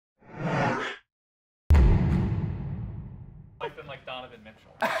like Donovan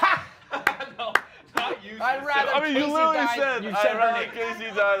Mitchell. No, not you. I'd rather I mean, you Casey literally die. said, I'd rather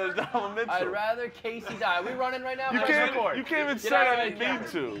Casey die than Donovan Mitchell. I'd rather Casey die. Are we running right now? You can't even say I didn't mean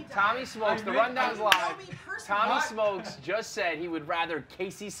to. Tommy Smokes, the rundown's live. Tommy Smokes just said he would rather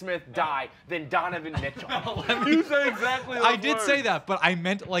Casey Smith die than Donovan Mitchell. You said exactly those I did words. say that, but I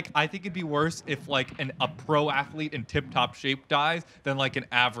meant like I think it'd be worse if like a pro athlete in tip-top shape dies than like an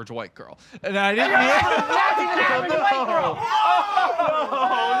average white girl. And I didn't mean Not even an average white girl.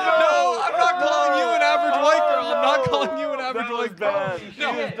 No, I'm not calling you an average white girl. I'm not calling you an average That was white girl. bad. She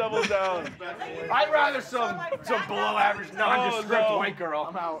was double down. I'd rather some below average nondescript no. white girl.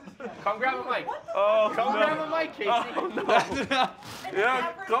 I'm out. Come grab a mic. Oh, Come no. grab a mic, Casey. Oh, no.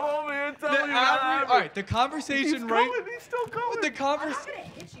 Yeah, come over here and tell me you're not average. All right, the conversation He's still going.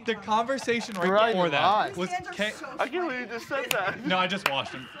 The conversation right before that was I can't believe you just said that. No, I just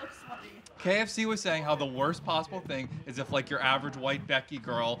watched him. KFC was saying how the worst possible thing is if like your average white Becky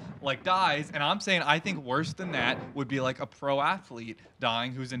girl like dies, and I'm saying I think worse than that would be like a pro athlete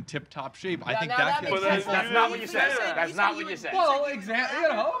dying who's in tip-top shape. I think that that makes sense. That's not what you said. That's not what you said. Well, exactly. You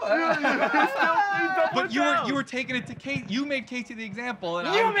know. But you were taking it to Casey. You made Casey the example,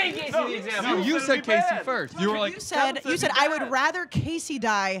 and You made Casey the example. You said Casey first. You were like, You said I would rather Casey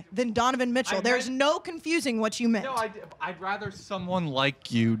die than Donovan Mitchell. There's no confusing what you meant. No, I'd rather someone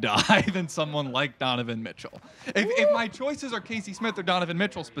like you die than someone like Donovan Mitchell. If my choices are Casey Smith or Donovan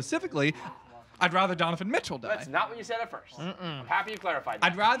Mitchell specifically, I'd rather Donovan Mitchell die. That's not what you said at first. I'm happy you clarified that.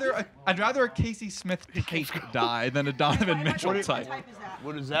 I'd rather a Casey Smith type die than a Donovan Mitchell type. What type is that?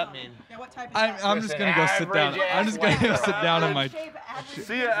 What does that mean? Yeah, what type is that? I'm just gonna go sit down. I'm just gonna go sit down in my.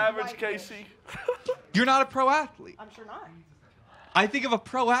 See ya, average Casey. You're not a pro athlete. I'm sure not. I think if a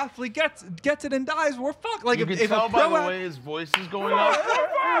pro athlete gets it and dies, we're fucked. Like You if can tell a by pro the way his voice is going up.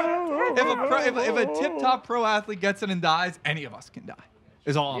 if a tip-top pro athlete gets it and dies, any of us can die.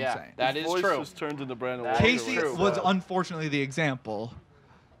 Is all I'm saying. That His is voice true. just turned into Brandon That Walker. is Casey true. was unfortunately the example.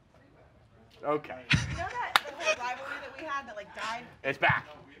 Okay. You know that whole rivalry that we had that like died? It's back.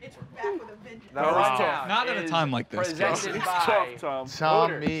 It's back with a vengeance. The Wow. Rundown Not at a is time like this, Presented It's by tough, Tom.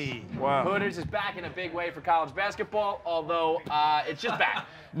 Tommy. Wow. Hooters is back in a big way for college basketball, although it's just back.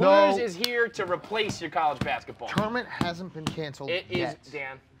 No. Hooters is here to replace your college basketball. Tournament hasn't been canceled It is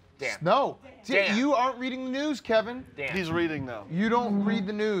yet. Dan. No. See, Dan. you aren't reading the news, Kevin. Dan. He's reading now. You don't read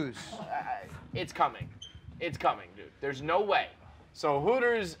the news. It's coming. It's coming, dude. There's no way. So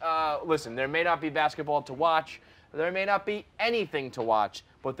Hooters, listen, there may not be basketball to watch. There may not be anything to watch,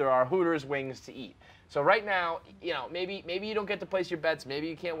 but there are Hooters wings to eat. So right now, you know, maybe you don't get to place your bets. Maybe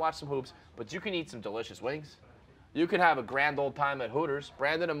you can't watch some hoops, but you can eat some delicious wings. You can have a grand old time at Hooters.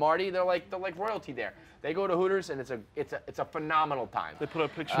 Brandon and Marty, they're like royalty there. They go to Hooters and it's a phenomenal time. They put a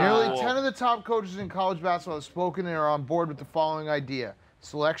picture Nearly on the 10 wall. of the top coaches in college basketball have spoken and are on board with the following idea.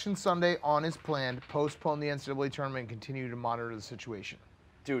 Selection Sunday on is planned. Postpone the NCAA tournament and continue to monitor the situation.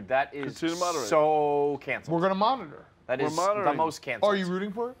 Dude, that is Continue to moderate. so canceled. We're going to monitor. That We're is the monitoring. most canceled. Are you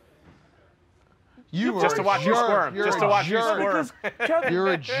rooting for it? You Just to watch you squirm. You're Just a to watch you jerk. squirm. Kevin, You're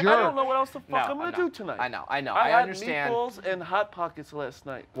a I jerk. don't know what else the fuck No, I'm gonna no. do tonight. I know. I had understand. meatballs and hot pockets last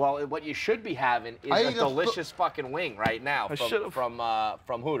night. Well, what you should be having is I a ate a delicious fucking wing right now I should've.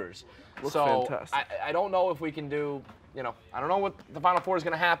 from Hooters. Looks So fantastic. I don't know if we can do, you know, I don't know what the Final Four is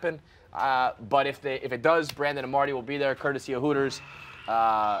going to happen, but if it does, Brandon and Marty will be there, courtesy of Hooters.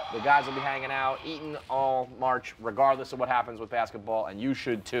 The guys will be hanging out, eating all March, regardless of what happens with basketball, and you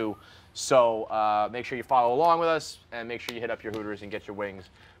should too. So make sure you follow along with us, and make sure you hit up your Hooters and get your wings,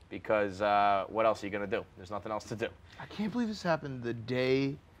 because what else are you going to do? There's nothing else to do. I can't believe this happened the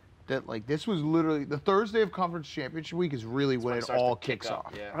day that, like, this was literally the Thursday of Conference Championship Week is really when it starts all to kick kicks up,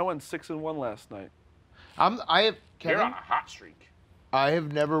 off. Yeah. I went 6-1 last night. I have You're Kevin. on a hot streak. I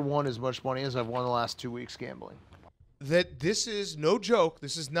have never won as much money as I've won the last 2 weeks gambling. That this is no joke.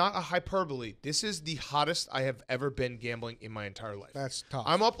 This is not a hyperbole. This is the hottest I have ever been gambling in my entire life. That's tough.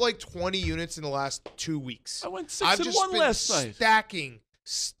 I'm up like 20 units in the last 2 weeks. I went I've 6-1 just been last night.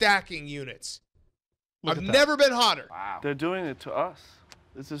 stacking units. Look I've at that. never been hotter. Wow. They're doing it to us.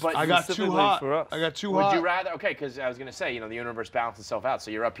 This is I got too specifically hot. for us. I got too Would hot. you rather? Okay, because I was gonna say, you know, the universe balances itself out. So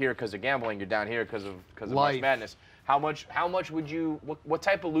you're up here because of gambling. You're down here because of March Life. Madness. How much would you? What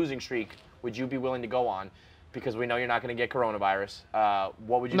type of losing streak would you be willing to go on? Because we know you're not going to get coronavirus.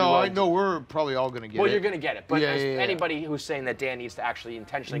 What would you? No, be I willing know we're probably all going to get it. Well, you're going to get it, but Yeah, yeah, yeah. anybody who's saying that Dan needs to actually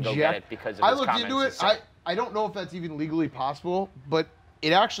intentionally go Yeah. get it because of I his looked comments into is it. silly. I don't know if that's even legally possible, but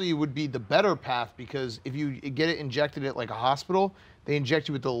it actually would be the better path because if you get it injected at like a hospital, they inject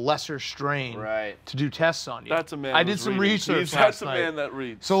you with the lesser strain Right. to do tests on you. That's a man. I did who's some reading. research That's last a night. man that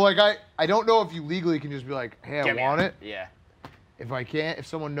reads. So like I don't know if you legally can just be like, hey, Get I me want out. it. Yeah. if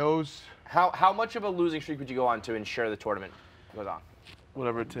someone knows. How much of a losing streak would you go on to ensure the tournament goes on?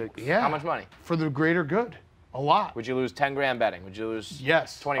 Whatever it takes. Yeah. How much money? For the greater good. A lot. Would you lose 10 grand betting? Would you lose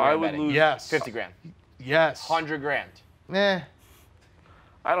Yes. 20 grand I would betting? lose Yes. 50 grand? Yes. 100 grand? Eh.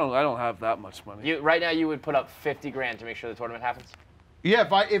 I don't have that much money. Right now you would put up 50 grand to make sure the tournament happens? Yeah,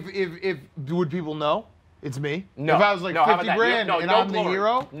 if would people know it's me? No. If I was like no, how about 50 that? grand no, and no I'm glory. the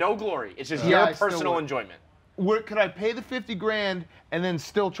hero, No glory. It's just Yeah, I your still personal would. enjoyment. could I pay the 50 grand and then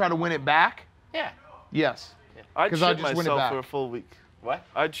still try to win it back? Yeah. Yes. I'd 'Cause I'll shit just win it myself back. for a full week. What?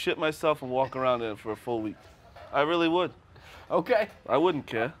 I'd shit myself and walk around in it for a full week. I really would. Okay. I wouldn't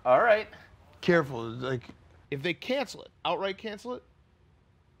care. All right. Careful. Like, if they cancel it, outright cancel it,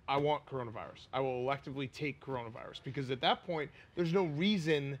 I want coronavirus. I will electively take coronavirus because at that point, there's no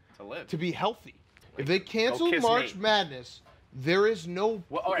reason To live. to be healthy. If they cancel kiss March me. Madness, there is no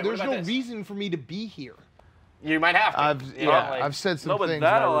Well, all right, there's what no about this? reason for me to be here. You might have to. You know, like- I've said some No, but things.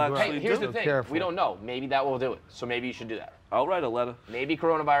 that'll that I regret. actually Hey, here's do the it. thing. Careful. We don't know. Maybe that will do it. So maybe you should do that. I'll write a letter. Maybe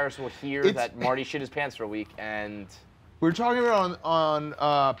coronavirus will hear It's- that Marty shit his pants for a week and We were talking about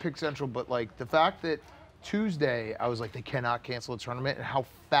on Pick Central, but like the fact that Tuesday I was like they cannot cancel the tournament and how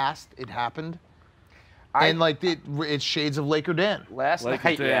fast it happened, and like it's shades of Laker Dan. last Like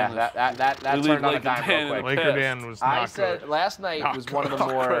night, a yeah, Dan. that You turned leave on a like a dime Dan real in quick. the Laker past. Dan was I not said good. last night Not was good. one of the Not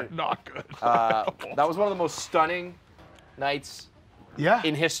more good. Not good. that was one of the most stunning nights Yeah.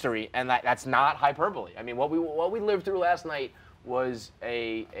 in history, and that's not hyperbole. I mean, what we lived through last night was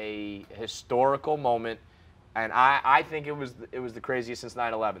a historical moment, and I think it was the craziest since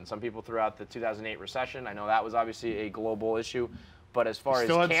 9/11. Some people threw out the 2008 recession. I know that was obviously a global issue, but as far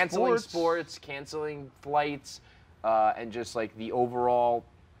Still as had canceling sports. canceling flights, and just like the overall,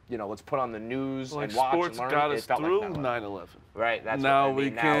 let's put on the news Like and watch sports and learn. got it us felt through like 9/11. 9/11. Right. That's Now what I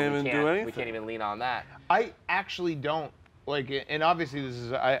mean. we can't even do We anything. can't even lean on that. I actually don't like it, and obviously this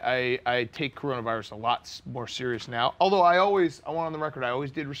is I take coronavirus a lot more serious now. Although I want on the record I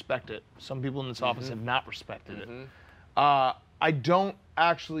always did respect it. Some people in this office have not respected it. I don't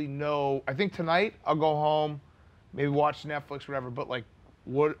actually know. I think tonight I'll go home, maybe watch Netflix, whatever. But like,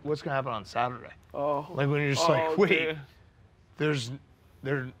 what's gonna happen on Saturday? Oh. Like when you're just like, wait, dear. there's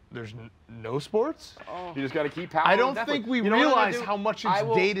no sports. You just got to keep pounding. I don't Definitely. think we You know what I'm gonna realize do? how much I it's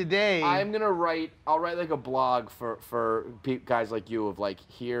will- day to day. I'll write like a blog for guys like you of like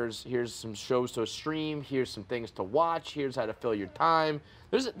here's some shows to stream, here's some things to watch, here's how to fill your time.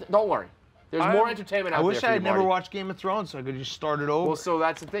 Don't worry, there's more entertainment out I there wish for I you, had never Marty. watched Game of Thrones, so I could just start it over. Well, so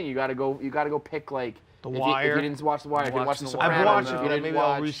that's the thing. You gotta go pick like The if Wire. You, if you didn't watch The Wire, if you watched The Sopranos, I've watched if it, you but didn't maybe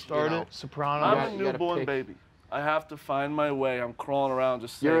watch, I'll restart it. Sopranos. I'm You a gotta newborn pick. baby. I have to find my way. I'm crawling around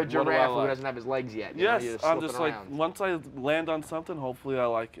just saying, You're a what do I giraffe who like? doesn't have his legs yet. You know, Yes, you're I'm slipping just like, around. once I land on something, hopefully I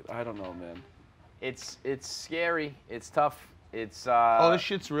like it. I don't know, man. It's scary. It's tough. It's Oh, this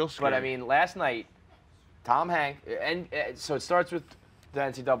shit's real scary. But I mean, last night, Tom Hanks, and so it starts with the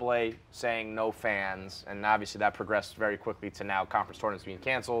NCAA saying no fans, and obviously that progressed very quickly to now conference tournaments being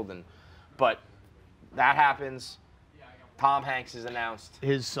canceled, but that happens. Tom Hanks is announced.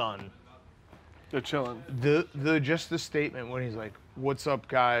 his son. They're chilling. Just the statement when he's like, "What's up,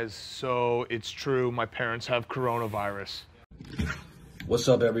 guys? So it's true. My parents have coronavirus." What's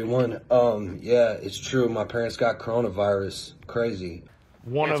up, everyone? Yeah, it's true. My parents got coronavirus. Crazy.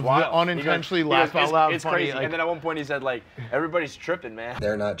 One It's of wild. the unintentionally He goes, laugh out loud It's funny. crazy. Like, And then at one point he said, like, everybody's tripping, man.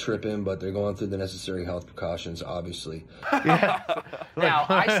 They're not tripping, but they're going through the necessary health precautions, obviously. Now,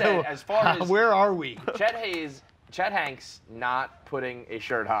 I said, as far as where are we? Chet Hanks not putting a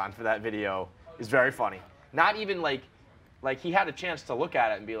shirt on for that video is very funny. Not even like he had a chance to look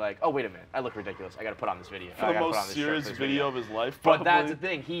at it and be like, oh, wait a minute, I look ridiculous. I got to put on this video. For I the gotta put on most this shirt serious for this video of his life, But probably. that's the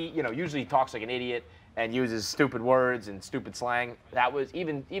thing. He, usually talks like an idiot and uses stupid words and stupid slang. That was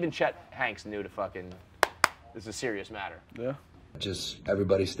even Chet Hanks knew to fucking. This is a serious matter. Yeah. Just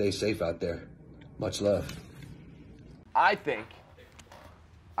everybody stay safe out there. Much love. I think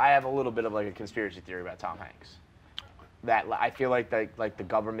I have a little bit of like a conspiracy theory about Tom Hanks. That I feel like the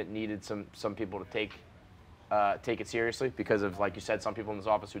government needed some people to take it seriously because of, like you said, some people in this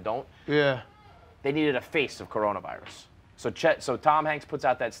office who don't. Yeah. They needed a face of coronavirus. So Tom Hanks puts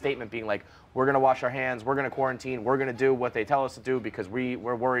out that statement being like, we're going to wash our hands, we're going to quarantine, we're going to do what they tell us to do because we're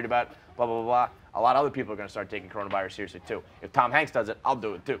worried about blah, blah, blah, blah. A lot of other people are going to start taking coronavirus seriously too. If Tom Hanks does it, I'll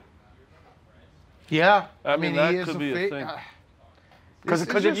do it too. Yeah. I mean, that he is could be a fa- thing. Because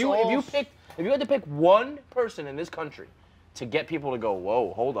This is if you just had to pick one person in this country to get people to go,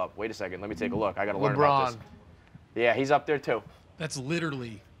 whoa, hold up, wait a second, let me take a look, I got to learn about LeBron. this. Yeah, he's up there too. That's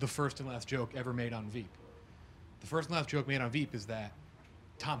literally the first and last joke ever made on Veep. The first and last joke made on Veep is that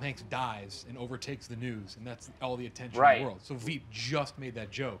Tom Hanks dies and overtakes the news, and that's all the attention in Right. the world. So Veep just made that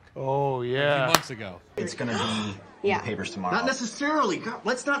joke Oh a yeah. few months ago. It's going to be in the papers tomorrow. Not necessarily. God,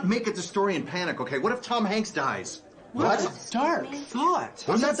 let's not make it the story in panic, okay? What if Tom Hanks dies? What? That's a dark thought.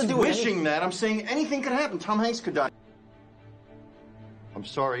 I'm not wishing that. I'm saying anything could happen. Tom Hanks could die. I'm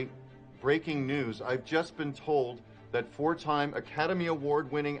sorry. Breaking news. I've just been told that 4-time Academy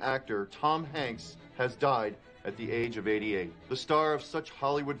Award-winning actor Tom Hanks has died at the age of 88. The star of such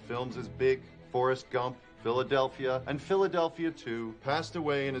Hollywood films as Big, Forrest Gump, Philadelphia, and Philadelphia 2 passed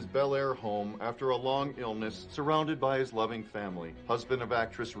away in his Bel Air home after a long illness, surrounded by his loving family. Husband of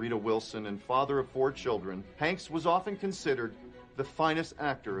actress Rita Wilson and father of 4 children, Hanks was often considered the finest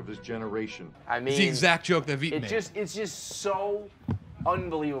actor of his generation. I mean, It's the exact joke that Veep it's made. it's just so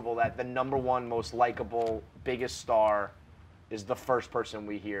unbelievable that the #1 most likable, biggest star is the first person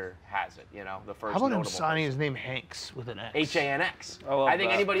we hear has it. You know, the first. How about him notable signing person. his name Hanks with an X? H-A-N-X. love I think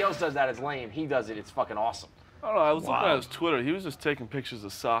that. anybody else does that, it's lame. He does it. It's fucking awesome. I don't know. I was looking at his Twitter. He was just taking pictures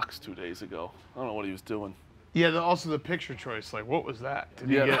of socks 2 days ago. I don't know what he was doing. Yeah. Also the picture choice. Like, what was that? Did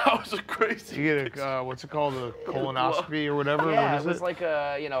Yeah, you get? that was a crazy. Did you get a what's it called? A colonoscopy or whatever. Yeah, what it is was it? like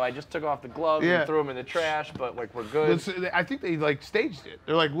you know, I just took off the gloves Yeah. and threw them in the trash, but like we're good. I think they like staged it.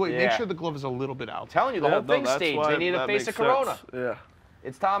 They're like, wait, make Yeah. sure the glove is a little bit out. I'm telling you, the whole thing's staged. They need a face of Corona. Yeah.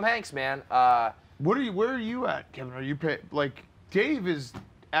 It's Tom Hanks, man. What are you? Where are you at, Kevin? Are you like Dave is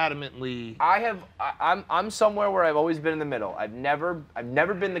adamantly? I'm somewhere where I've always been in the middle. I've never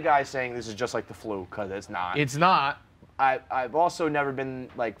been the guy saying this is just like the flu, because it's not. It's not. I've also never been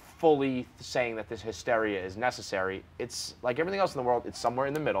like fully saying that this hysteria is necessary. It's like everything else in the world. It's somewhere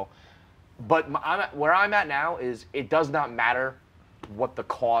in the middle. But where I'm at now is it does not matter what the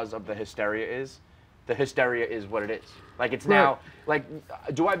cause of the hysteria is. The hysteria is what it is. Like it's now. Like,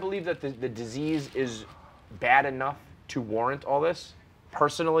 do I believe that the disease is bad enough to warrant all this?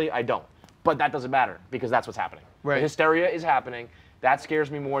 Personally, I don't. But that doesn't matter because that's what's happening. Right. The hysteria is happening. That scares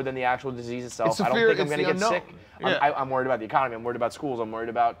me more than the actual disease itself. It's the I don't fear- think I'm it's going to the get unknown. sick. Yeah. I'm worried about the economy. I'm worried about schools. I'm worried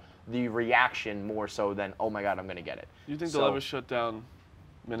about the reaction more so than, oh my God, I'm going to get it. You think they'll ever shut down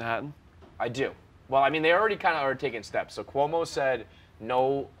Manhattan? I do. Well, I mean, they already kind of are taking steps. So Cuomo said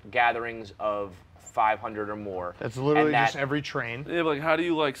no gatherings of 500 or more. That's literally and just every train. Yeah, but like, how do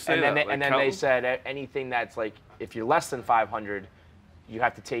you like say and then that? They, and then they said anything that's like, if you're less than 500, you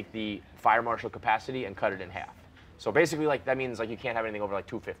have to take the fire marshal capacity and cut it in half. So basically, like that means like you can't have anything over like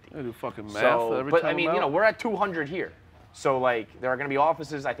 250. They do fucking math So, every but time I mean, I'm you know, out. we're at 200 here. So like there are going to be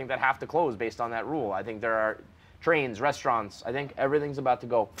offices I think that have to close based on that rule. I think there are trains, restaurants. I think everything's about to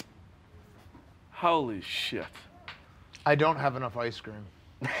go. Holy shit. I don't have enough ice cream.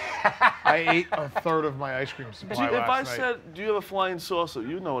 I ate a third of my ice cream supply If I last night. said, do you have a flying saucer?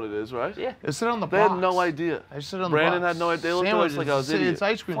 You know what it is, right? Yeah. It said on the They box. had no idea. I just said on the Brandon box. had no idea. They looked at us like I was Sandwiches. idiot. It's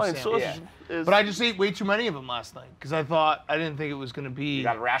ice cream Flying sandwich. sausage is. But I just ate way too many of them last night because I didn't think it was going to be. You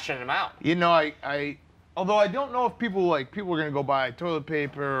got to ration them out. You know, although I don't know if people are going to go buy toilet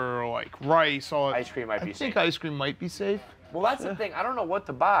paper or like rice. Ice cream might be I think safe. ice cream might be safe. Well, that's the thing. I don't know what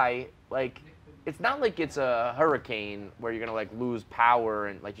to buy. Like, it's not like it's a hurricane where you're gonna like lose power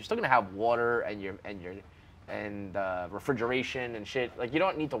and like you're still gonna have water and refrigeration and shit. Like you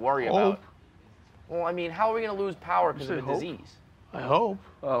don't need to worry about. Well, I mean, how are we gonna lose power because of a hope? disease? I hope.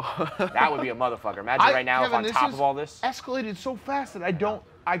 Oh. That would be a motherfucker. Imagine right now Kevin, if on this top is of all this, escalated so fast that I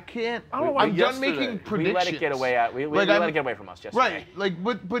can't. I don't know why I'm done yesterday. making predictions. we let it get away. We Like, let I'm- it get away from us yesterday. Right, like,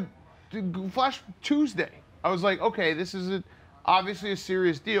 but Flash Tuesday, I was like, okay, this is obviously a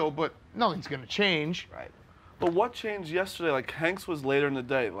serious deal, but nothing's gonna change. Right. But what changed yesterday? Like Hanks was later in the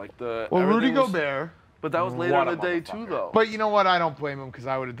day. Like Well, everything Rudy was- Gobert. But that was later What in a the day motherfucker. too, though. But you know what? I don't blame him because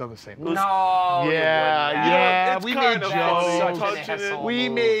I would have done the same. No. you Yeah, wouldn't. yeah, It's we kind made of jokes. Such an Touching it. asshole We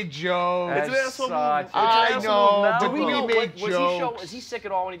move. made jokes. It's an asshole move. such- It's an I asshole know, move now, but Do we we know? make Was he jokes. sick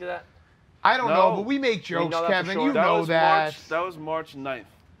at all when he did that? I don't No. know, but we make jokes, know that for Kevin. sure. You That know was that. That was March 9th.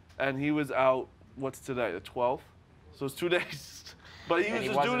 And he was out, what's today, the 12th? So it's 2 days. But he And was he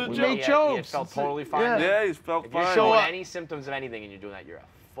just wasn't. doing a We joke. made He jokes. felt totally fine. Yeah. Yeah, he felt If you're fine. showing So, any symptoms of anything and you're doing that, you're a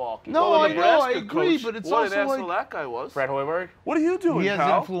fucking. No, Well, I the know, I Nebraska agree, coach, but it's what also an asshole like that guy was. Fred Hoiberg? What are you doing, he has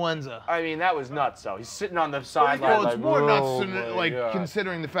pal? influenza. I mean, that was nuts, though. He's sitting on the sideline. Well, it's like, more "Oh nuts my than like God."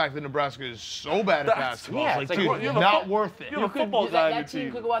 considering the fact that Nebraska is so bad at That's- basketball. yeah, It's it's like, like, dude, you have a not fo- worth it. you have a football guy on your that team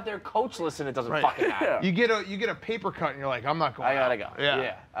team. could go out there coachless and it doesn't Right. fucking matter. Yeah. You get a paper cut and you're like, I'm not going. I gotta go. out.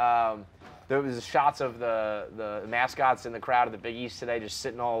 Yeah. Yeah. There was shots of the mascots in the crowd at the Big East today, just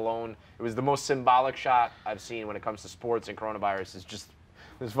sitting all alone. It was the most symbolic shot I've seen when it comes to sports and coronavirus. Is just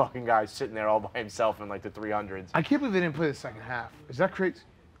this fucking guy sitting there all by himself in like the 300s. I can't believe they didn't play the second half. Is that crazy?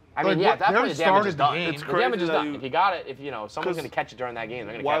 I mean, Like, yeah, at that they point, the already damage is started done. the game. It's The crazy damage is that done. you- If you got it, if someone's 'Cause going to catch it during that game,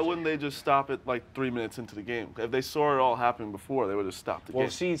 they're going to Why catch wouldn't they just stop it like 3 minutes into the game? If they saw it all happen before, they would have stopped the Well,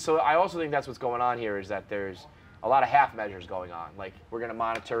 game. see, so I also think that's what's going on here is that there's a lot of half measures going on. Like, we're going to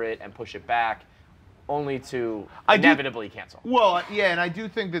monitor it and push it back only to inevitably cancel. Well, yeah, and I do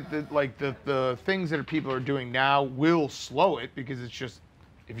think that the things that people are doing now will slow it because it's just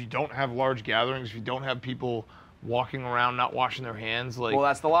if you don't have large gatherings, if you don't have people walking around not washing their hands, like Well,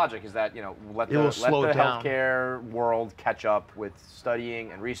 that's the logic is that, let It will the slow it down. healthcare world catch up with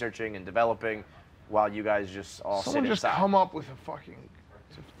studying and researching and developing while you guys just all someone sit just inside. come up with a fucking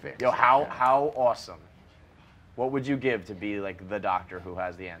fix. Yo, how awesome. What would you give to be like the doctor who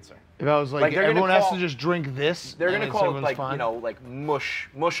has the answer? If I was like they're gonna everyone has call- to just drink this, They're and gonna call it everyone's like fine. like Mush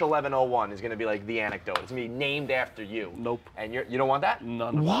 1101 is gonna be like the anecdote. It's gonna be named after you. Nope. And you don't want that?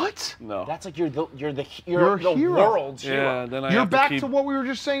 None of What? it. No. That's like you're the You're a the hero. world's Yeah, hero. then I You're have back to to keep. what we were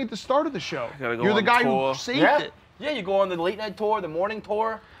just saying at the start of the show. Gotta go You're the on guy tour. who saved Yeah. it. Yeah, you go on the late night tour, the morning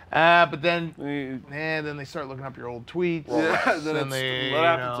tour. But then, Yeah, then they start looking up your old tweets. then then it's, they, what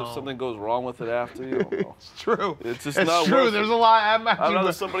happens you if know. something goes wrong with it after? You don't know. It's true. It's just It's not true. worth There's it. a lot. I'm I'd actually.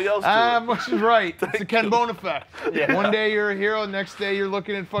 rather somebody else do it. Mush is right. It's the Ken Bone effect. Yeah. One day you're a hero, next day you're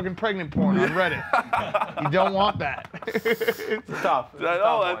looking at fucking pregnant porn on Reddit. You don't want that. It's tough. It's a I tough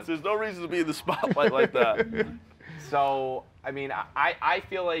know. one. There's no reason to be in the spotlight like that. So, I mean, I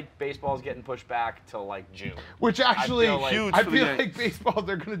feel like baseball's getting pushed back till like June. Which actually, I feel like- Huge I for the feel Yankees. like baseball,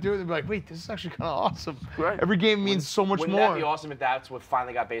 they're going to do it. They'll be like, wait, this is actually kind of awesome. Right. Every game means so much Wouldn't more. that be awesome if that's what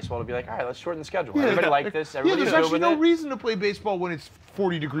finally got baseball to be like, all right, let's shorten the schedule. Yeah, Everybody like this. Yeah, Everybody's there's good actually with no it. reason to play baseball when it's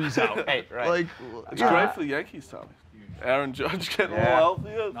 40 degrees out. Right, right. Like, It's great for the Yankees, Tommy. Aaron Judge getting Yeah. all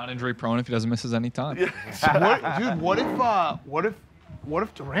healthy. Not injury prone if he doesn't miss any time. what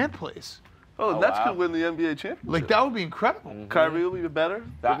if Durant plays? Oh, the Oh, Nets wow. could win the NBA championship. Like, that would be incredible. Kyrie will be better.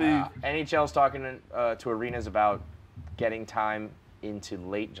 NHL's talking to arenas about getting time into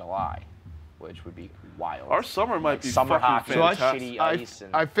late July, which would be wild. Our summer might be summer fucking hockey, fantastic. shitty ice,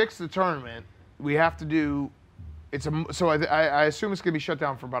 and I fixed the tournament. We have to do. I assume it's gonna be shut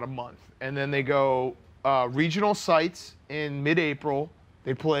down for about a month, and then they go regional sites in mid-April.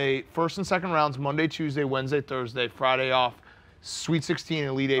 They play first and second rounds Monday, Tuesday, Wednesday, Thursday, Friday off. Sweet 16,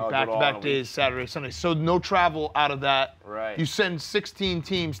 Elite 8, Oh, do it all in a back-to-back week. days, Saturday, Sunday. So no travel out of that. Right. You send 16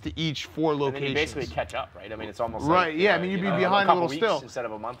 teams to each 4 and then locations. you basically catch up, right? I mean, it's almost Right, like, yeah, I mean, you'd be behind a couple little weeks still. instead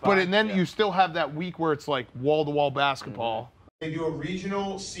of a month. But behind. then Yeah. you still have that week where it's like wall-to-wall basketball. They do a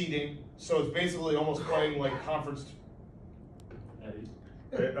regional seeding, so it's basically almost playing like conference. Eddie?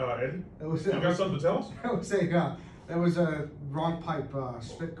 Eddie? It was, You got something to tell us? That was a wrong pipe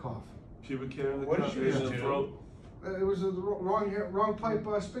spit cough. Pubic hair in the What did cup, you in just the do? throat. It was a wrong pipe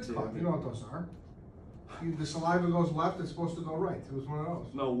spit cough. You know what those are. The saliva goes left, it's supposed to go right. It was one of those.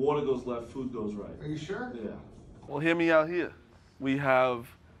 No, water goes left, food goes right. Are you sure? Yeah. Well, hear me out here. We have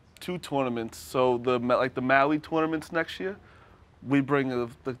 2 tournaments. So the Maui tournaments next year, we bring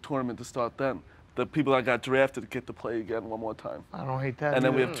the tournament to start then. The people that got drafted get to play again one more time. I don't hate that. And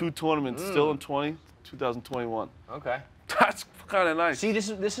then we either. have 2 tournaments still in 2021. Okay. That's kind of nice. See, this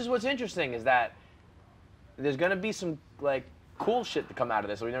is what's interesting is that there's gonna be some like cool shit to come out of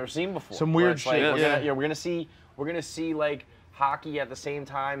this that we've never seen before. Some Where weird it's like, shit, yeah. we're gonna see like hockey at the same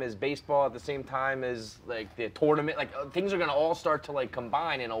time as baseball at the same time as like the tournament. Like things are gonna all start to like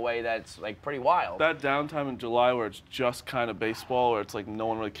combine in a way that's like pretty wild. That downtime in July where it's just kind of baseball, where it's like no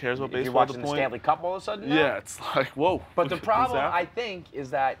one really cares about If you're baseball at the watching the point. Stanley Cup all of a sudden. now? Yeah, it's like whoa. But the What's problem, that? I think, is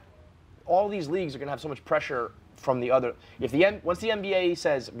that all these leagues are going to have so much pressure from the other. Once the NBA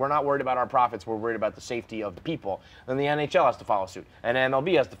says we're not worried about our profits, we're worried about the safety of the people, then the NHL has to follow suit, and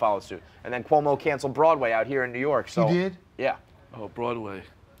MLB has to follow suit, and then Cuomo canceled Broadway out here in New York. So He did? Yeah. Oh, Broadway.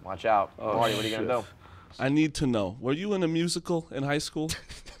 Watch out, Oh, Marty. What are you shit. going to do? I need to know. Were you in a musical in high school?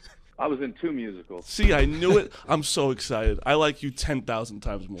 I was in 2 musicals. See, I knew it. I'm so excited. I like you 10,000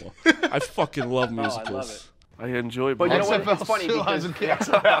 times more. I fucking love musicals. I love it. I enjoy. But you know both. what? It's funny still because hasn't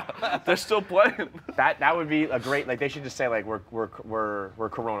canceled. They're still playing. that would be a great. Like they should just say like we're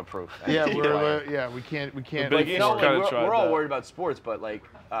corona proof. Yeah, we can't. big Like, you know, Kinda like, tried we're all that. worried about sports, but like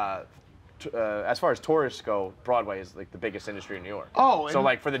as far as tourists go, Broadway is like the biggest industry in New York. Oh, so and-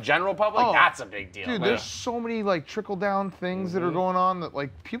 like for the general public, Oh, that's a big deal. Dude, Like, there's so many like trickle down things that are going on that like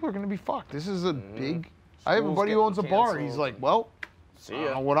people are gonna be fucked. This is a big. I have a Schools buddy who getting owns a bar. He's canceled. like, well, See I don't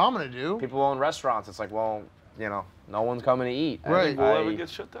ya. know what I'm gonna do. people who own restaurants. It's like, well, you know, no one's coming to eat. Right. Will ever get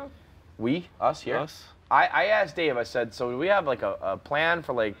shut down? Us here. Us? I asked Dave. I said, so do we have like a plan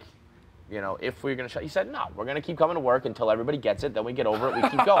for like if we're going to shut, he said, no, we're going to keep coming to work until everybody gets it. Then we get over it. We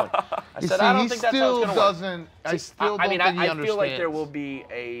keep going. I said, I don't think that's how it's going to work. I still don't think he understands. I feel like there will be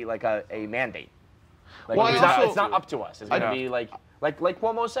a mandate. Like, well, it's not up to us. It's going to be like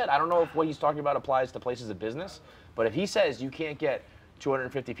Cuomo said. I don't know if what he's talking about applies to places of business, but if he says you can't get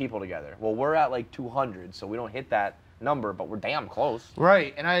 250 people together, well, we're at like 200, so we don't hit that number, but we're damn close.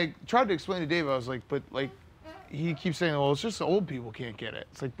 Right, and I tried to explain to Dave, I was like, but like, he keeps saying, well, it's just the old people can't get it.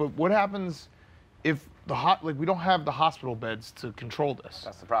 It's like, but what happens if we don't have the hospital beds to control this?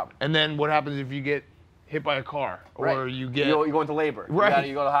 That's the problem. And then what happens if you get hit by a car or you go into labor? Right.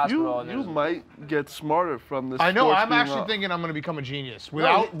 You go to the hospital. You might get smarter from this. I know. I'm actually thinking I'm going to become a genius.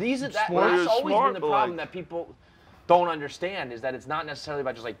 Without that's always been the problem that people don't understand, is that it's not necessarily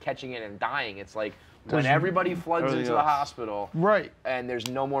about just like catching it and dying. It's like when everybody floods into the hospital, right, and there's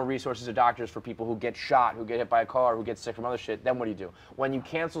no more resources or doctors for people who get shot, who get hit by a car, who get sick from other shit, then what do you do? When you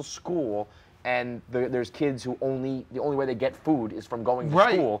cancel school and there's kids who the only way they get food is from going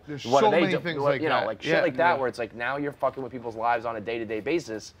to school. There's what so do they many do? things like that. Like shit like that, where it's like now you're fucking with people's lives on a day-to-day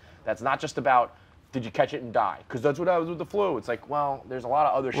basis. That's not just about did you catch it and die? Because that's what happens with the flu. It's like, well, there's a lot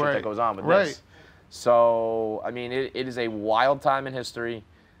of other shit that goes on with this. So, I mean, it is a wild time in history.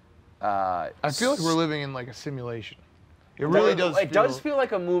 I feel like we're living in like a simulation. It really does. It does feel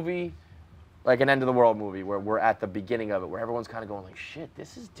like a movie, like an end of the world movie, where we're at the beginning of it, where everyone's kind of going like, shit,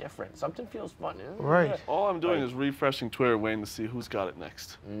 this is different. Something feels fun. Right. All I'm doing is refreshing Twitter, waiting to see who's got it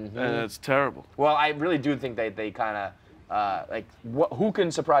next, and it's terrible. Well, I really do think they kind of who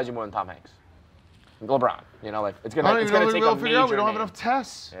can surprise you more than Tom Hanks? LeBron. It's gonna take a major We don't have enough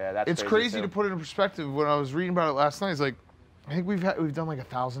tests. Yeah, that's it's crazy to put it in perspective. When I was reading about it last night, it's like, I think we've done like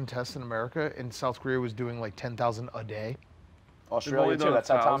 1,000 tests in America, and South Korea was doing like 10,000 a day. Australia too. That's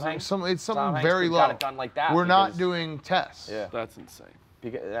how Tom Hanks. It's something Hanks very low. got it done like that. We're not doing tests. Yeah, that's insane.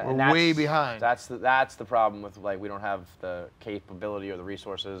 We're way behind. That's the problem with we don't have the capability or the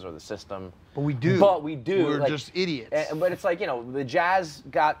resources or the system. But we do. We're just idiots. But it's like the Jazz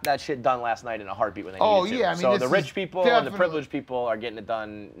got that shit done last night in a heartbeat when they needed to. Yeah, I mean, so the rich people and the privileged people are getting it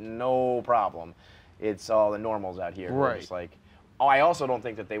done no problem. It's all the normals out here. Right. Just like, I also don't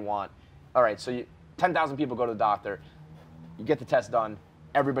think that they want. All right, so 10,000 people go to the doctor. You get the test done.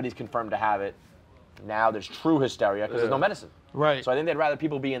 Everybody's confirmed to have it. Now there's true hysteria because there's no medicine. Right. So I think they'd rather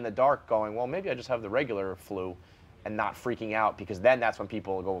people be in the dark going, well, maybe I just have the regular flu and not freaking out, because then that's when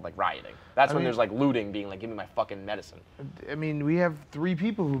people go like rioting. That's when there's like looting, being like, give me my fucking medicine. I mean, we have 3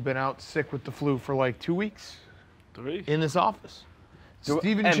 people who've been out sick with the flu for like 2 weeks. 3? In this office.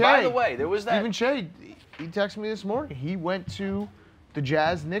 Stephen and Shea. By the way, there was that. Stephen Shea, he texted me this morning. He went to the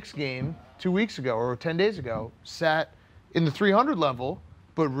Jazz-Knicks game 2 weeks ago, or 10 days ago, sat in the 300 level,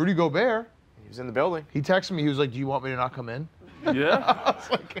 but Rudy Gobert, he was in the building. He texted me. He was like, do you want me to not come in? Yeah. I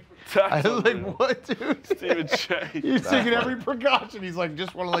was like, what, dude? Stephen Shea. He's taking every precaution. He's like,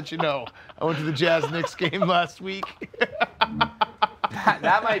 just want to let you know, I went to the Jazz-Knicks game last week.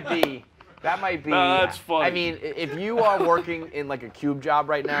 That might be. That's funny. I mean, if you are working in like a cube job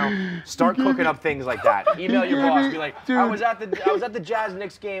right now, start cooking up things like that. Email your boss, be like, dude. I was at the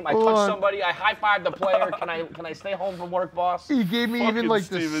Jazz-Knicks game. I touched somebody. I high-fived the player. Can I stay home from work, boss? He gave me even like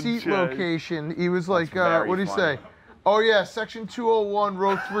the seat location. He was like, what did he say? Oh yeah, section 201,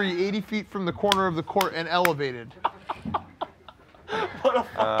 row 3, 80 feet from the corner of the court and elevated.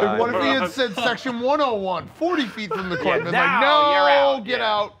 What if he had said section 101, 40 feet from the court? Yeah, and I was like, no, you're out. get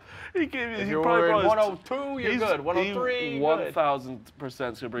out. He gave me. If you're in 102, you're good. 103, he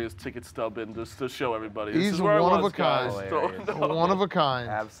 1,000% gonna bring his ticket stub in just to show everybody. He's this is where one I of was, a kind. guys. One of a kind.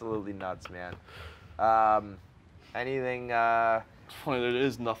 Absolutely nuts, man. Anything? It's funny. There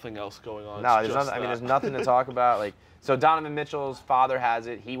is nothing else going on. No, it's there's nothing. I mean, there's nothing to talk about. Like, so Donovan Mitchell's father has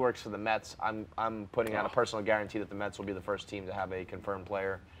it. He works for the Mets. I'm putting out a personal guarantee that the Mets will be the first team to have a confirmed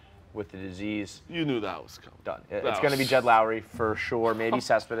player with the disease. You knew that was coming. Done. It's going to be Jed Lowry for sure. Maybe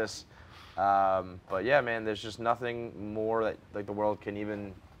Cespedes. But yeah, man, there's just nothing more that like the world can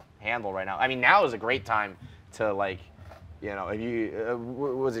even handle right now. I mean, now is a great time to like, if you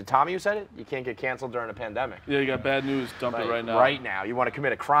was it Tommy who said it? You can't get canceled during a pandemic. Yeah, you got bad news. Dump it right now. Right now, you want to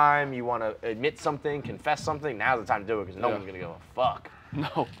commit a crime, you want to admit something, confess something. Now's the time to do it because no one's gonna go fuck.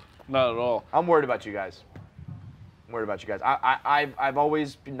 No, not at all. I'm worried about you guys. I've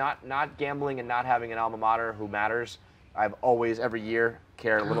always been not gambling and not having an alma mater who matters. I've always every year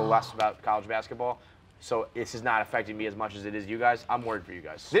cared a little less about college basketball. So this is not affecting me as much as it is you guys. I'm worried for you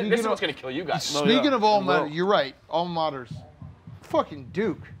guys. This is what's going to kill you guys. Speaking of alma mater, you're right. Alma maters. Fucking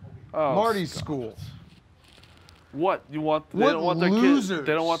Duke. Marty's school. What? You want? They What don't want their losers? kids.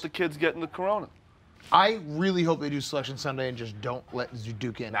 They don't want the kids getting the corona. I really hope they do Selection Sunday and just don't let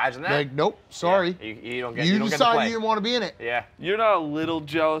Duke in. Imagine that. Like, nope, sorry. Yeah, you don't get. You don't get to decided play. you didn't want to be in it. Yeah. You're not a little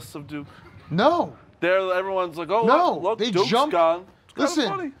jealous of Duke? No. Everyone's like, oh, No, look, they Duke's jumped. gone. It's kinda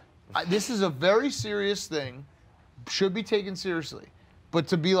Listen, funny. this is a very serious thing. Should be taken seriously. But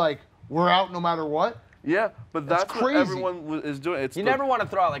to be like, we're out no matter what? Yeah, but that's what crazy. everyone is doing. It's You never want to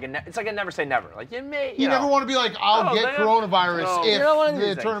throw out like it's like a never say never. Like you may. You never want to be like, I'll get coronavirus if You don't want the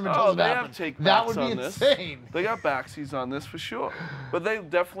anything. tournament Oh, doesn't they happen. have take That backs would be on this. insane. They got backsies on this for sure. But they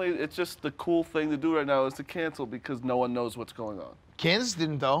definitely, it's just the cool thing to do right now is to cancel because no one knows what's going on. Kansas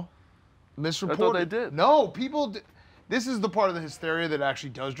didn't, though. Misreported. I thought they did. No, people did. This is the part of the hysteria that actually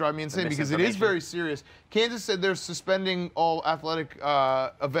does drive me insane because it is very serious. Kansas said they're suspending all athletic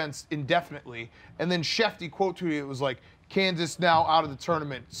events indefinitely, and then Shefty quote tweeted it was like, Kansas now out of the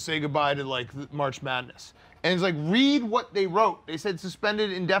tournament, say goodbye to like March Madness. And it's like, read what they wrote. They said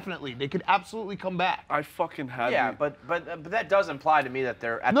suspended indefinitely. They could absolutely come back. I fucking had Yeah, but that does imply to me that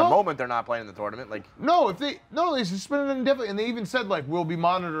they're at the moment they're not playing in the tournament. Like no, they suspended it indefinitely, and they even said like we'll be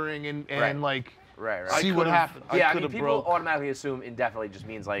monitoring and like see what happens. Yeah, I mean people automatically assume indefinitely just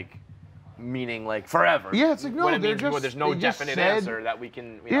means like meaning like forever. Yeah, it's like no, when it they're means, just well, there's no they just definite said- answer that we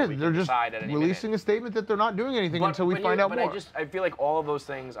can we Yeah, can they're just decide at any releasing minute. a statement that they're not doing anything until we find out but more. I feel like all of those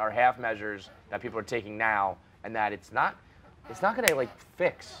things are half measures that people are taking now, and that it's not gonna like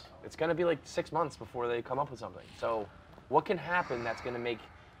fix. It's gonna be like 6 months before they come up with something. So, what can happen that's gonna make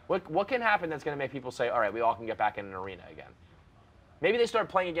what can happen that's gonna make people say, all right, we all can get back in an arena again? Maybe they start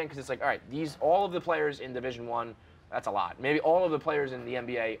playing again because it's like, all right, all of the players in Division I, that's a lot. Maybe all of the players in the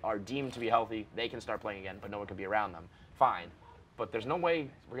NBA are deemed to be healthy. They can start playing again, but no one can be around them. Fine. But there's no way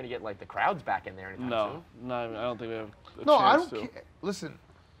we're going to get like the crowds back in there anytime soon. No, I don't think we have a No, I chance don't to. care. Listen,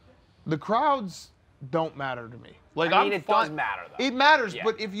 the crowds don't matter to me. Like I mean, I'm it does fine- matter though. It matters, Yeah.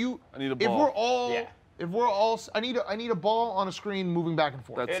 but if you, I need a if ball. we're all, Yeah. if we're all, I need a ball on a screen moving back and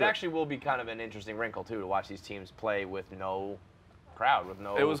forth. It actually will be kind of an interesting wrinkle too to watch these teams play with no crowd, with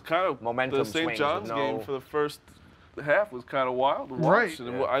no It was kind of momentum the St. swings, John's with no, game for the first half was kind of wild to watch, Right.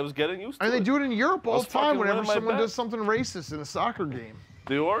 and I was getting used to And it. they do it in Europe I all was the time fucking whenever winning my someone bet. does something racist in a soccer game.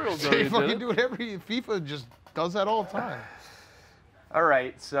 The Orioles They already fucking did do it. it every. FIFA just does that all the time. All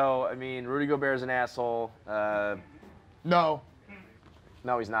right, so I mean, Rudy Gobert's an asshole. No.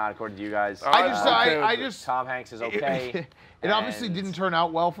 No, he's not, according to you guys. I just. Tom Hanks is okay. It obviously and- didn't turn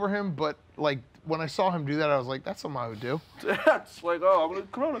out well for him, but like when I saw him do that, I was like, that's something I would do. It's like, oh,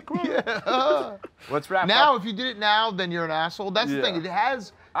 I'm gonna corona. Let's wrap Now, up. if you did it now, then you're an asshole. That's the Yeah. thing. It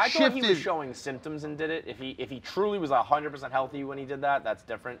has I thought shifted. he was showing symptoms and did it. If he truly was 100% healthy when he did that, that's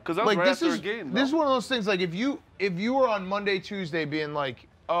different. Because that was Like right this after is a game. this is though. one of those things. Like if you were on Monday, Tuesday, being like,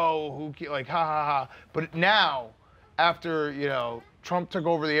 oh, like ha ha ha, but now, after Trump took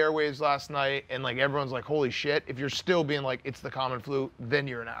over the airwaves last night, and like everyone's like, holy shit. If you're still being like, it's the common flu, then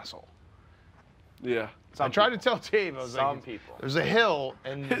you're an asshole. Yeah. I tried to tell Dave, I was Some like, people. there's a hill,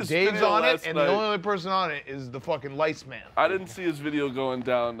 and His Dave's video on it, last and night- the only other person on it is the fucking lice man. I didn't see his video going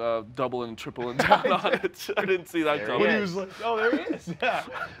down, doubling and tripling down on it. I didn't see that There coming. When he he was like, oh, there he is. Yeah.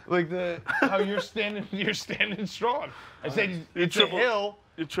 Like how you're standing strong. I said, it's triple- a hill,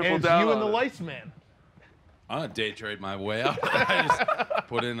 you triple and it's down you and on the it. lice man. I'm gonna day trade my way out. I just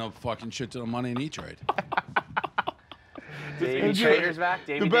put in a fucking shit ton of money in E-Trade. Davey Trader's back.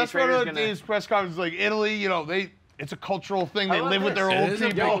 Davey The best part Trader's of Dave's press conference is like Italy, it's a cultural thing. They live with their It old is a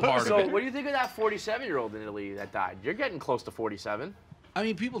big people. part of So, it. what do you think of that 47-year-old in Italy that died? You're getting close to 47. I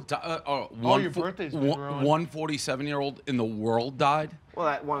mean, people die. your birthday's been ruined. One 47-year-old in the world died. Well,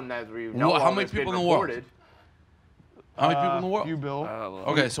 that one that we know How of many that's been people in the world? reported. How many people in the world? You, Bill.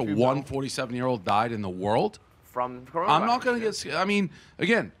 Okay, so one 47-year-old died in the world. From coronavirus. I'm not gonna get. I mean,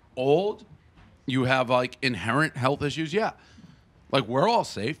 again, old. You have like inherent health issues. Yeah, like we're all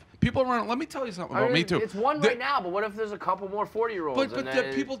safe. People around. Let me tell you something about me too. It's one right now, but what if there's a couple more 40-year-olds? But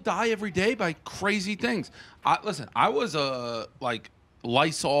the people die every day by crazy things. Listen, I was a like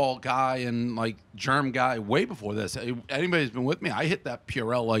Lysol guy and like germ guy way before this. Anybody's been with me, I hit that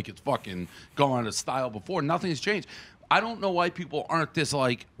Purell like it's fucking going out of style before. Nothing's changed. I don't know why people aren't this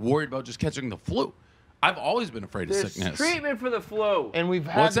like worried about just catching the flu. I've always been afraid of There's sickness. treatment for the flu. And we've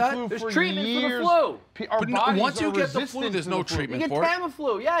had What's the that? flu There's for treatment years. for the flu. Our But no, bodies once you are get the flu, resistant there's to no the flu. You treatment get for it.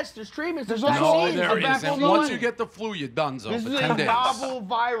 Tamiflu. Yes, there's treatments. There's There's No, vaccines. there They're back isn't. online. Once you get the flu, you're done. This For is 10 a days. novel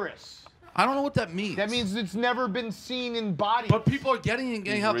virus. I don't know what that means. That means it's never been seen in bodies. But people are getting it.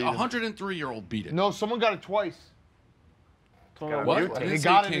 Getting out. reading. 103-year-old beat it. No, someone got it twice. Gotta What? mutate. I They didn't say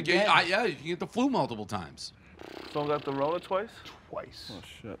got you it can't get. again. Yeah, you can get the flu multiple times. Someone got the Rona twice? Twice. Oh,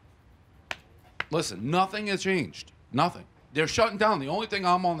 shit. Listen, nothing has changed. Nothing. they're shutting down. The only thing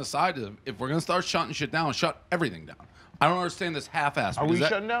I'm on the side of, if we're gonna start shutting shit down, shut everything down. I don't understand this half-ass. Are we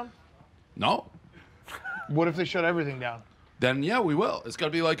shutting down? No. What if they shut everything down? Then yeah, we will. It's got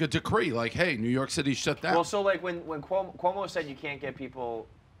to be like a decree, like, hey, New York City shut down. Well, so like when Cuomo said you can't get people,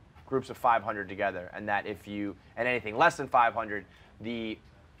 groups of 500 together, and that if you, and anything less than 500, the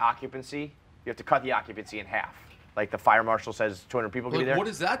occupancy, you have to cut the occupancy in half. Like the fire marshal says 200 people can be there. What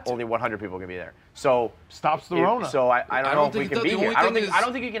is that? Only 100 people can be there. So stops the Rona. So I don't know if we can be here. I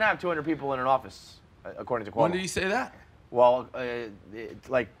don't think you can have 200 people in an office, according to Cuomo. When did he say that? Well,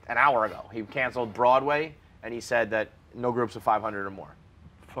 like an hour ago. He canceled Broadway, and he said that no groups of 500 or more.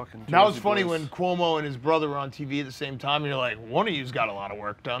 Fucking that was funny when Cuomo and his brother were on TV at the same time. And you're like, one of you's got a lot of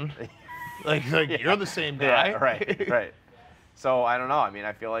work done. like Yeah. you're the same guy. Yeah, right. So I don't know. I mean,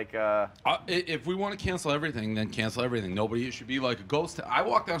 I feel like if we want to cancel everything, then cancel everything. Nobody should be like a ghost. I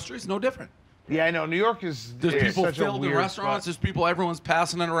walk down the streets, no different. Yeah, I know. New York is. There's people such filled a in weird restaurants. spot. There's people. Everyone's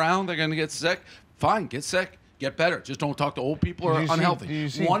passing it around. They're gonna get sick. Fine, get sick. Get better. Just don't talk to old people or unhealthy.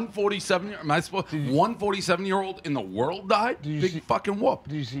 147-year-old in the world died? Big fucking whoop.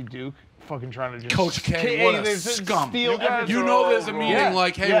 Do you see Duke fucking trying to just Coach K, what a scum. You know there's a meeting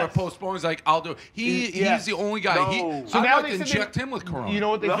like, hey, we're postponing. He's like, I'll do it. He's the only guy. So I'd now like they to said inject him with corona. You know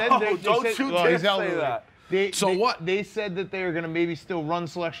what they said? Don't said, you dare say that. What? They said that they were going to maybe still run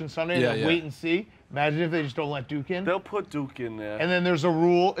Selection Sunday and wait and see. Imagine if they just don't let Duke in. They'll put Duke in there. And then there's a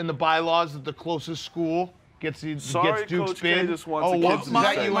rule in the bylaws that the closest school gets Duke's Coach K bid. just wants the kids to be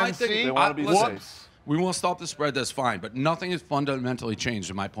safe. They want to be safe. We want to stop the spread, that's fine. But nothing is fundamentally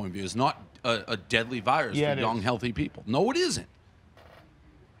changed, in my point of view. It's not a deadly virus for young, healthy people. No, it isn't.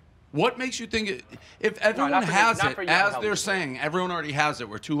 What makes you think if everyone has it, as they're saying, everyone already has it,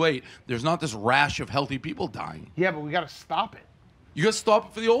 we're too late, there's not this rash of healthy people dying. Yeah, but we got to stop it. You got to stop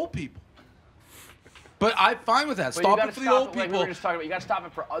it for the old people. But I'm fine with that. Stop it for the old people. Like we were just talking about, you got to stop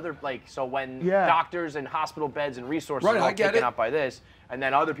it for other, like, so when doctors and hospital beds and resources are all taken up by this, and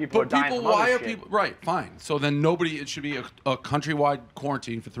then other people are dying from other shit. Right, fine. So then it should be a countrywide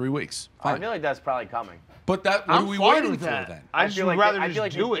quarantine for 3 weeks. Fine. I feel like that's probably coming. But what are we waiting for then? I feel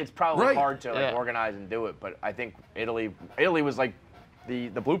like do it. It's probably hard to like organize and do it, but I think Italy was like the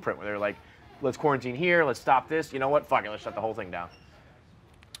blueprint where they're like, let's quarantine here, let's stop this. You know what? Fuck it, let's shut the whole thing down.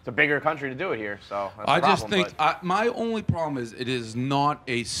 It's a bigger country to do it here, so that's I the just problem, think my only problem is it is not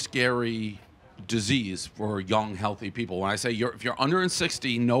a scary disease for young, healthy people. When I say if you're under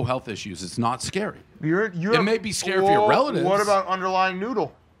 60, no health issues, it's not scary. It may be scary for your relatives. What about underlying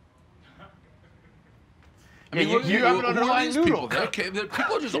noodle? I mean, you have an underlying noodle.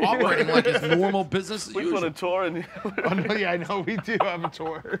 People are just operating like it's normal business as usual. We put a tour in here. Yeah, I know. We do have a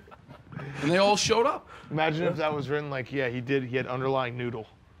tour. And they all showed up. Imagine if that was written like, yeah, he had underlying noodle.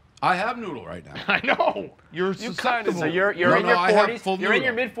 I have noodle right now. I know. You're susceptible. So you're in your 40s. You're in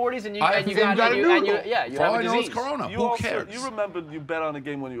your mid-40s, and you got a noodle. Yeah, you have a disease. It's corona. Who cares? You remember you bet on the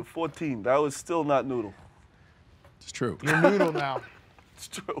game when you were 14. That was still not noodle. It's true. You're noodle now. It's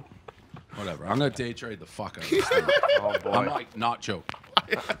true. Whatever. I'm gonna day trade the fuck out of this thing. Oh boy. I'm like not joking.